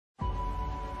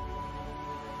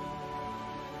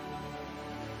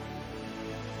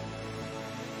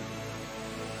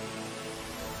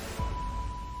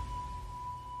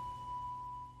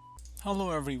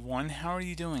Hello everyone, how are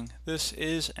you doing? This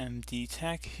is MD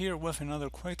Tech here with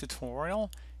another quick tutorial.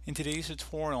 In today's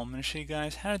tutorial, I'm going to show you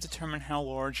guys how to determine how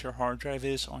large your hard drive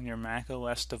is on your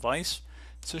macOS device.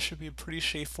 So this should be a pretty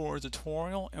straightforward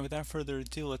tutorial, and without further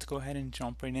ado, let's go ahead and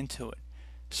jump right into it.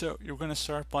 So you're going to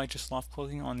start by just left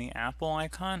clicking on the Apple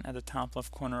icon at the top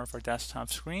left corner of our desktop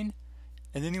screen,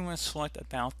 and then you want to select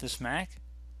About This Mac.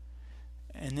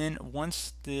 And then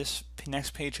once this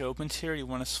next page opens here, you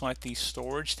want to select the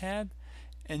Storage tab,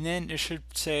 and then it should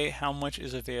say how much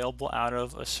is available out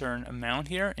of a certain amount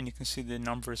here, and you can see the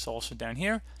numbers also down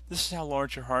here. This is how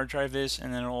large your hard drive is,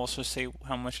 and then it'll also say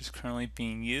how much is currently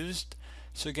being used.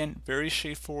 So again, very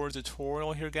straightforward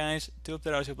tutorial here, guys. I do hope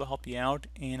that I was able to help you out,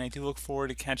 and I do look forward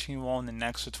to catching you all in the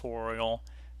next tutorial.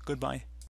 Goodbye.